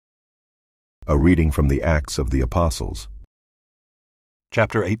A reading from the Acts of the Apostles.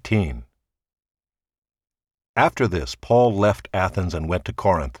 Chapter 18. After this, Paul left Athens and went to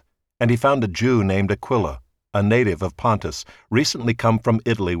Corinth, and he found a Jew named Aquila, a native of Pontus, recently come from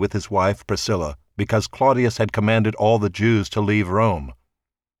Italy with his wife Priscilla, because Claudius had commanded all the Jews to leave Rome.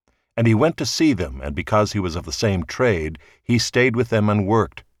 And he went to see them, and because he was of the same trade, he stayed with them and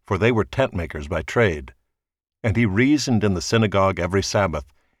worked, for they were tent-makers by trade. And he reasoned in the synagogue every Sabbath,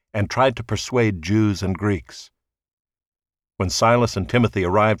 and tried to persuade Jews and Greeks. When Silas and Timothy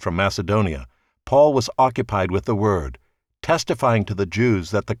arrived from Macedonia, Paul was occupied with the word, testifying to the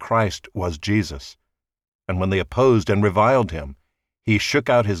Jews that the Christ was Jesus. And when they opposed and reviled him, he shook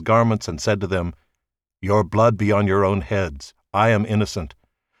out his garments and said to them, "Your blood be on your own heads. I am innocent.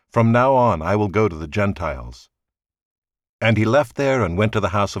 From now on I will go to the Gentiles." And he left there and went to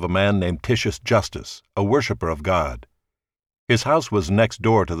the house of a man named Titius Justus, a worshipper of God. His house was next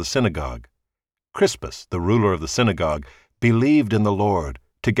door to the synagogue. Crispus, the ruler of the synagogue, believed in the Lord,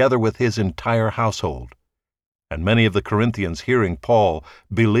 together with his entire household. And many of the Corinthians, hearing Paul,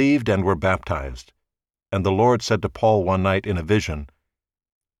 believed and were baptized. And the Lord said to Paul one night in a vision,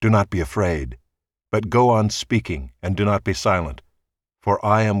 "Do not be afraid, but go on speaking, and do not be silent. For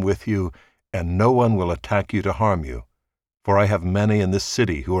I am with you, and no one will attack you to harm you. For I have many in this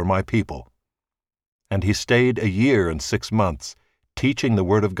city who are my people." And he stayed 1 year and 6 months, teaching the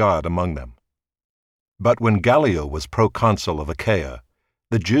word of God among them. But when Gallio was proconsul of Achaia,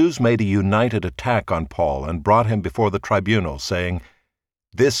 the Jews made a united attack on Paul and brought him before the tribunal, saying,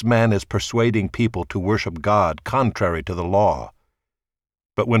 "This man is persuading people to worship God contrary to the law."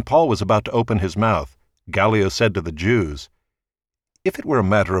 But when Paul was about to open his mouth, Gallio said to the Jews, "If it were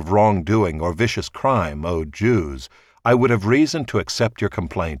a matter of wrongdoing or vicious crime, O Jews, I would have reason to accept your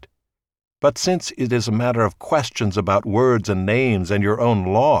complaint. But since it is a matter of questions about words and names and your own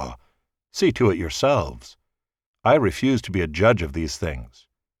law, see to it yourselves. I refuse to be a judge of these things."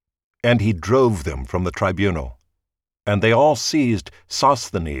 And he drove them from the tribunal. And they all seized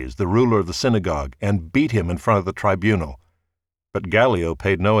Sosthenes, the ruler of the synagogue, and beat him in front of the tribunal. But Gallio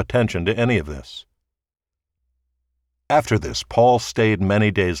paid no attention to any of this. After this, Paul stayed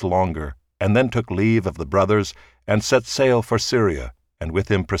many days longer, and then took leave of the brothers, and set sail for Syria, and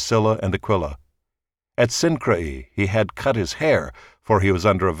with him Priscilla and Aquila. At Cenchreae he had cut his hair, for he was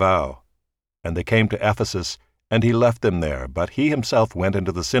under a vow. And they came to Ephesus, and he left them there, but he himself went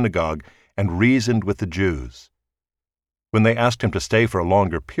into the synagogue and reasoned with the Jews. When they asked him to stay for a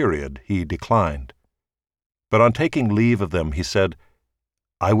longer period, he declined. But on taking leave of them, he said,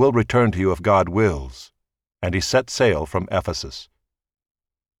 "I will return to you if God wills." And he set sail from Ephesus.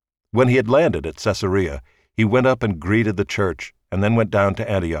 When he had landed at Caesarea, he went up and greeted the church, and then went down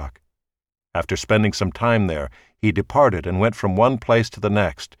to Antioch. After spending some time there, he departed and went from one place to the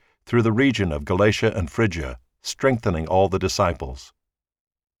next, through the region of Galatia and Phrygia, strengthening all the disciples.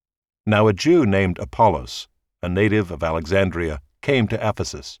 Now a Jew named Apollos, a native of Alexandria, came to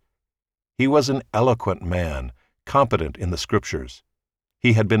Ephesus. He was an eloquent man, competent in the Scriptures.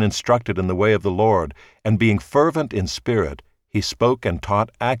 He had been instructed in the way of the Lord, and being fervent in spirit, he spoke and taught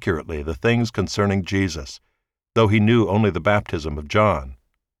accurately the things concerning Jesus, though he knew only the baptism of John.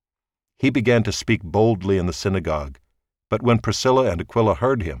 He began to speak boldly in the synagogue, but when Priscilla and Aquila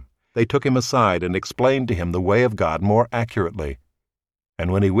heard him, they took him aside and explained to him the way of God more accurately. And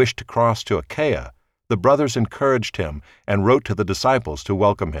when he wished to cross to Achaia, the brothers encouraged him and wrote to the disciples to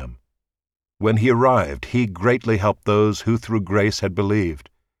welcome him. When he arrived, he greatly helped those who through grace had believed,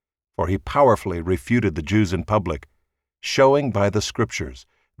 for he powerfully refuted the Jews in public, showing by the Scriptures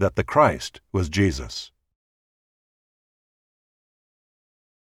that the Christ was Jesus.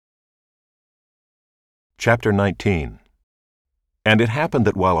 Chapter 19. And it happened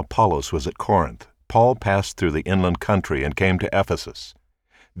that while Apollos was at Corinth, Paul passed through the inland country and came to Ephesus.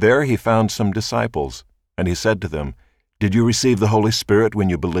 There he found some disciples, and he said to them, "Did you receive the Holy Spirit when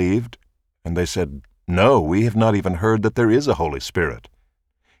you believed?" And they said, "No, we have not even heard that there is a Holy Spirit."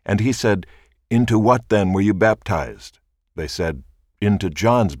 And he said, "Into what then were you baptized?" They said, "Into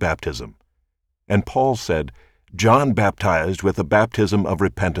John's baptism." And Paul said, "John baptized with a baptism of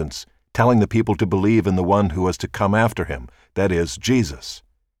repentance, telling the people to believe in the one who was to come after him, that is, Jesus."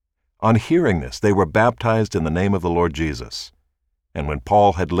 On hearing this, they were baptized in the name of the Lord Jesus. And when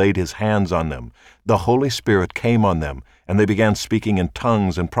Paul had laid his hands on them, the Holy Spirit came on them, and they began speaking in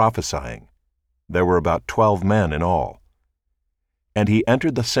tongues and prophesying. There were about 12 men in all. And he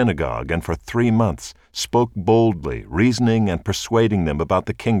entered the synagogue, and for 3 months spoke boldly, reasoning and persuading them about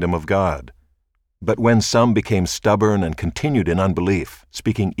the kingdom of God. But when some became stubborn and continued in unbelief,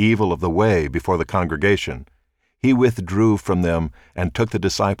 speaking evil of the way before the congregation, he withdrew from them and took the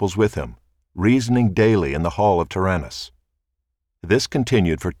disciples with him, reasoning daily in the hall of Tyrannus. This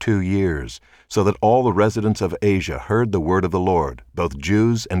continued for 2 years, so that all the residents of Asia heard the word of the Lord, both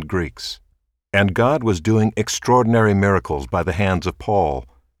Jews and Greeks. And God was doing extraordinary miracles by the hands of Paul,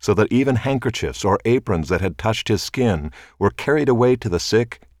 so that even handkerchiefs or aprons that had touched his skin were carried away to the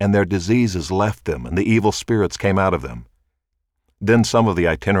sick, and their diseases left them, and the evil spirits came out of them. Then some of the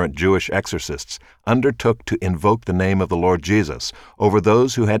itinerant Jewish exorcists undertook to invoke the name of the Lord Jesus over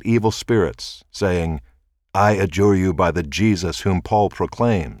those who had evil spirits, saying, "I adjure you by the Jesus whom Paul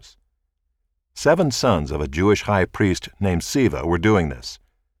proclaims." 7 sons of a Jewish high priest named Sceva were doing this.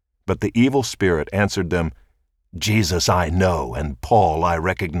 But the evil spirit answered them, "Jesus I know, and Paul I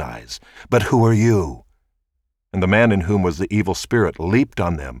recognize, but who are you?" And the man in whom was the evil spirit leaped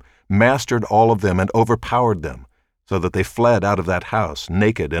on them, mastered all of them, and overpowered them, so that they fled out of that house,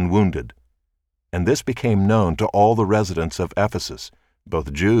 naked and wounded. And this became known to all the residents of Ephesus,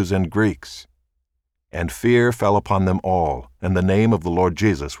 both Jews and Greeks. And fear fell upon them all, and the name of the Lord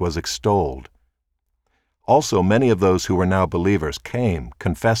Jesus was extolled. Also many of those who were now believers came,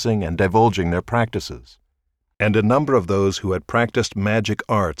 confessing and divulging their practices. And a number of those who had practiced magic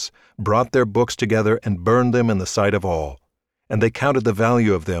arts brought their books together and burned them in the sight of all. And they counted the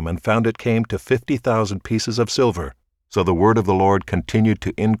value of them and found it came to 50,000 pieces of silver. So the word of the Lord continued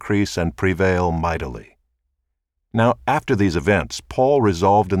to increase and prevail mightily. Now after these events, Paul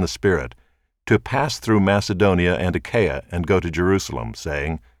resolved in the Spirit to pass through Macedonia and Achaia and go to Jerusalem,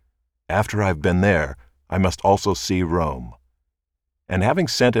 saying, "After I've been there, I must also see Rome." And having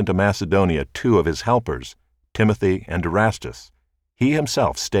sent into Macedonia 2 of his helpers, Timothy and Erastus, he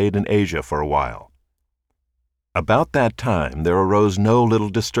himself stayed in Asia for a while. About that time there arose no little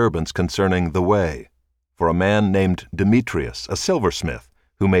disturbance concerning the way, for a man named Demetrius, a silversmith,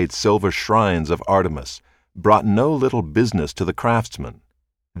 who made silver shrines of Artemis, brought no little business to the craftsmen.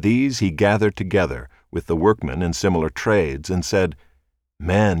 These he gathered together with the workmen in similar trades, and said,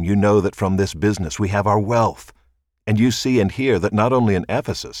 "Men, you know that from this business we have our wealth, and you see and hear that not only in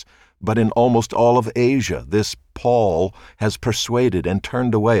Ephesus, but in almost all of Asia, this Paul has persuaded and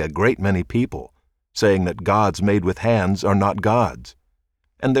turned away a great many people, saying that gods made with hands are not gods.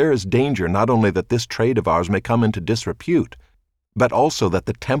 And there is danger not only that this trade of ours may come into disrepute, but also that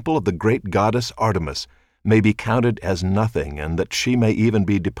the temple of the great goddess Artemis may be counted as nothing, and that she may even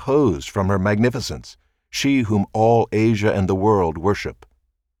be deposed from her magnificence, she whom all Asia and the world worship."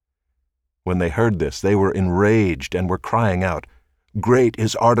 When they heard this, they were enraged and were crying out, "Great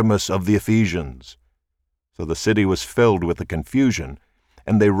is Artemis of the Ephesians!" So the city was filled with the confusion,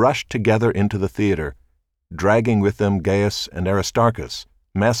 and they rushed together into the theater, dragging with them Gaius and Aristarchus,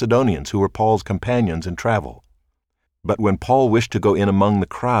 Macedonians who were Paul's companions in travel. But when Paul wished to go in among the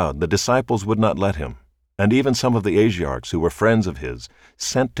crowd, the disciples would not let him, and even some of the Asiarchs who were friends of his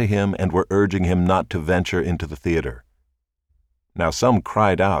sent to him and were urging him not to venture into the theater. Now some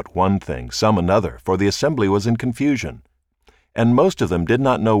cried out one thing, some another, for the assembly was in confusion, and most of them did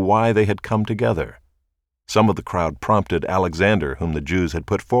not know why they had come together. Some of the crowd prompted Alexander, whom the Jews had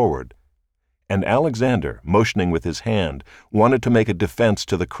put forward. And Alexander, motioning with his hand, wanted to make a defense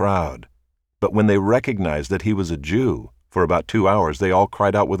to the crowd. But when they recognized that he was a Jew, for about 2 hours they all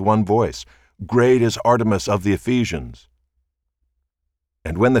cried out with one voice, "Great is Artemis of the Ephesians!"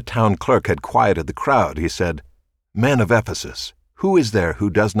 And when the town clerk had quieted the crowd, he said, "Men of Ephesus, who is there who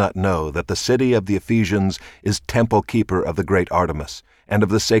does not know that the city of the Ephesians is temple keeper of the great Artemis, and of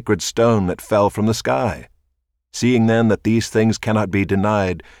the sacred stone that fell from the sky? Seeing then that these things cannot be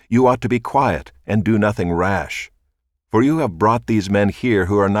denied, you ought to be quiet and do nothing rash. For you have brought these men here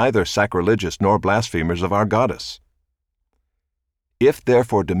who are neither sacrilegious nor blasphemers of our goddess. If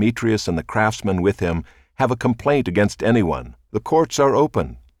therefore Demetrius and the craftsmen with him have a complaint against anyone, the courts are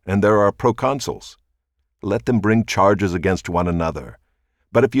open, and there are proconsuls. Let them bring charges against one another.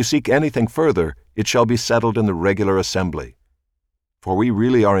 But if you seek anything further, it shall be settled in the regular assembly. For we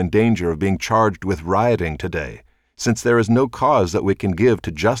really are in danger of being charged with rioting today, since there is no cause that we can give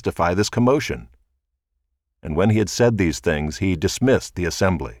to justify this commotion." And when he had said these things, he dismissed the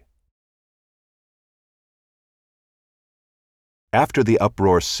assembly. After the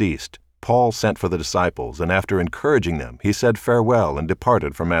uproar ceased, Paul sent for the disciples, and after encouraging them, he said farewell and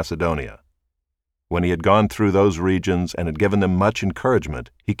departed from Macedonia. When he had gone through those regions and had given them much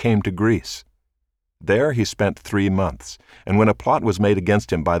encouragement, he came to Greece. There he spent 3 months, and when a plot was made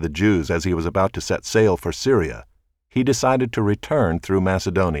against him by the Jews as he was about to set sail for Syria, he decided to return through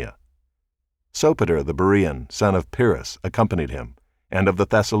Macedonia. Sopater the Berean, son of Pyrrhus, accompanied him, and of the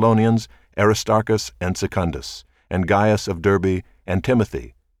Thessalonians, Aristarchus and Secundus, and Gaius of Derbe, and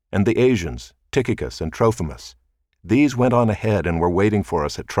Timothy, and the Asians, Tychicus and Trophimus. These went on ahead and were waiting for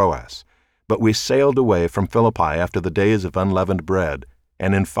us at Troas, But we sailed away from Philippi after the days of unleavened bread,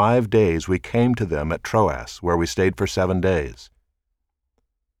 and in 5 days we came to them at Troas, where we stayed for 7 days.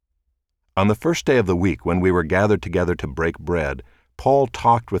 On the first day of the week, when we were gathered together to break bread, Paul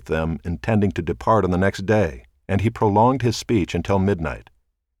talked with them, intending to depart on the next day, and he prolonged his speech until midnight.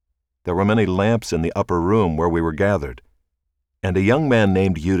 There were many lamps in the upper room where we were gathered, and a young man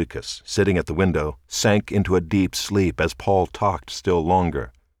named Eutychus, sitting at the window, sank into a deep sleep as Paul talked still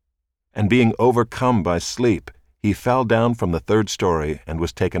longer. And being overcome by sleep, he fell down from the 3rd story and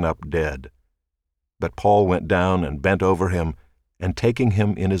was taken up dead. But Paul went down and bent over him, and taking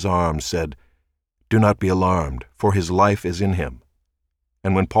him in his arms said, "Do not be alarmed, for his life is in him."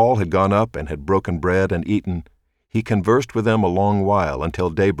 And when Paul had gone up and had broken bread and eaten, he conversed with them a long while until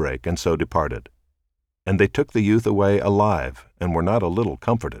daybreak, and so departed. And they took the youth away alive, and were not a little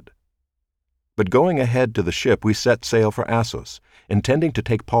comforted. But going ahead to the ship, we set sail for Assos, intending to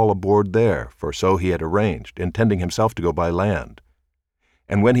take Paul aboard there, for so he had arranged, intending himself to go by land.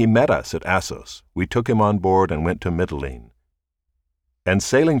 And when he met us at Assos, we took him on board and went to Mytilene. And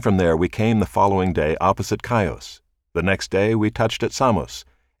sailing from there, we came the following day opposite Chios. The next day we touched at Samos,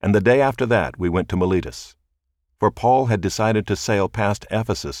 and the day after that we went to Miletus. For Paul had decided to sail past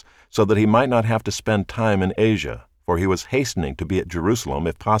Ephesus so that he might not have to spend time in Asia, for he was hastening to be at Jerusalem,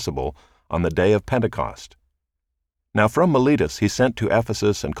 if possible, on the day of Pentecost. Now from Miletus he sent to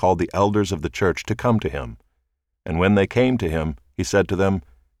Ephesus and called the elders of the church to come to him. And when they came to him, he said to them,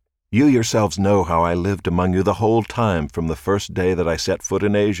 "You yourselves know how I lived among you the whole time from the first day that I set foot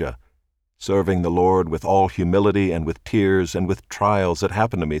in Asia, serving the Lord with all humility and with tears and with trials that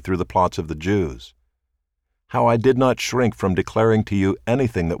happened to me through the plots of the Jews. How I did not shrink from declaring to you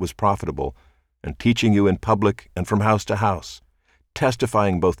anything that was profitable, and teaching you in public and from house to house,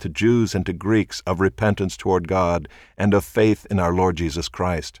 testifying both to Jews and to Greeks of repentance toward God and of faith in our Lord Jesus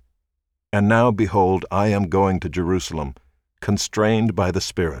Christ. And now, behold, I am going to Jerusalem, constrained by the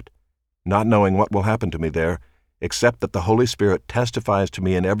Spirit, not knowing what will happen to me there, except that the Holy Spirit testifies to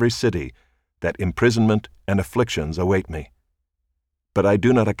me in every city that imprisonment and afflictions await me. But I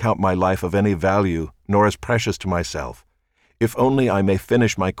do not account my life of any value, nor as precious to myself, if only I may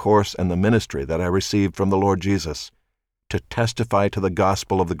finish my course and the ministry that I received from the Lord Jesus, to testify to the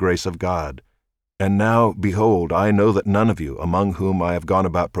gospel of the grace of God. And now, behold, I know that none of you, among whom I have gone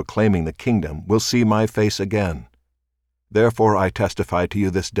about proclaiming the kingdom, will see my face again. Therefore I testify to you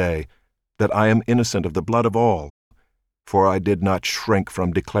this day that I am innocent of the blood of all, for I did not shrink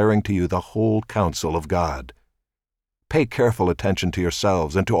from declaring to you the whole counsel of God. Pay careful attention to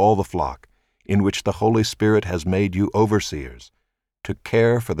yourselves and to all the flock, in which the Holy Spirit has made you overseers, to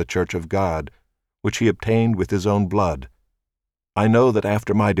care for the church of God, which he obtained with his own blood. I know that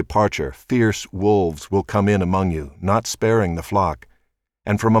after my departure fierce wolves will come in among you, not sparing the flock,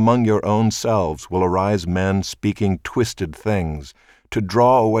 and from among your own selves will arise men speaking twisted things, to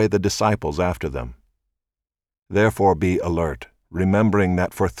draw away the disciples after them. Therefore be alert, remembering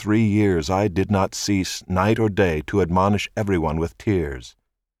that for 3 years I did not cease night or day to admonish everyone with tears.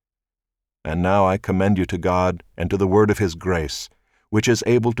 And now I commend you to God and to the word of his grace, which is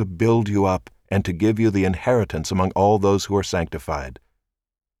able to build you up and to give you the inheritance among all those who are sanctified.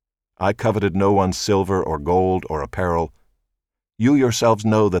 I coveted no one's silver or gold or apparel. You yourselves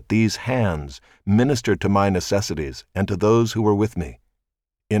know that these hands ministered to my necessities and to those who were with me.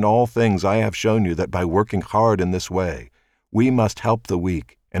 In all things I have shown you that by working hard in this way, we must help the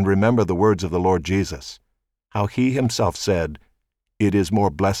weak and remember the words of the Lord Jesus, how he himself said, "It is more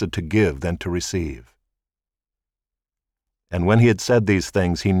blessed to give than to receive." And when he had said these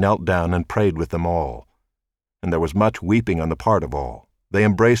things, he knelt down and prayed with them all. And there was much weeping on the part of all. They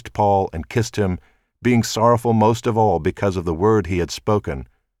embraced Paul and kissed him, being sorrowful most of all because of the word he had spoken,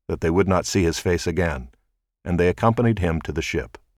 that they would not see his face again. And they accompanied him to the ship.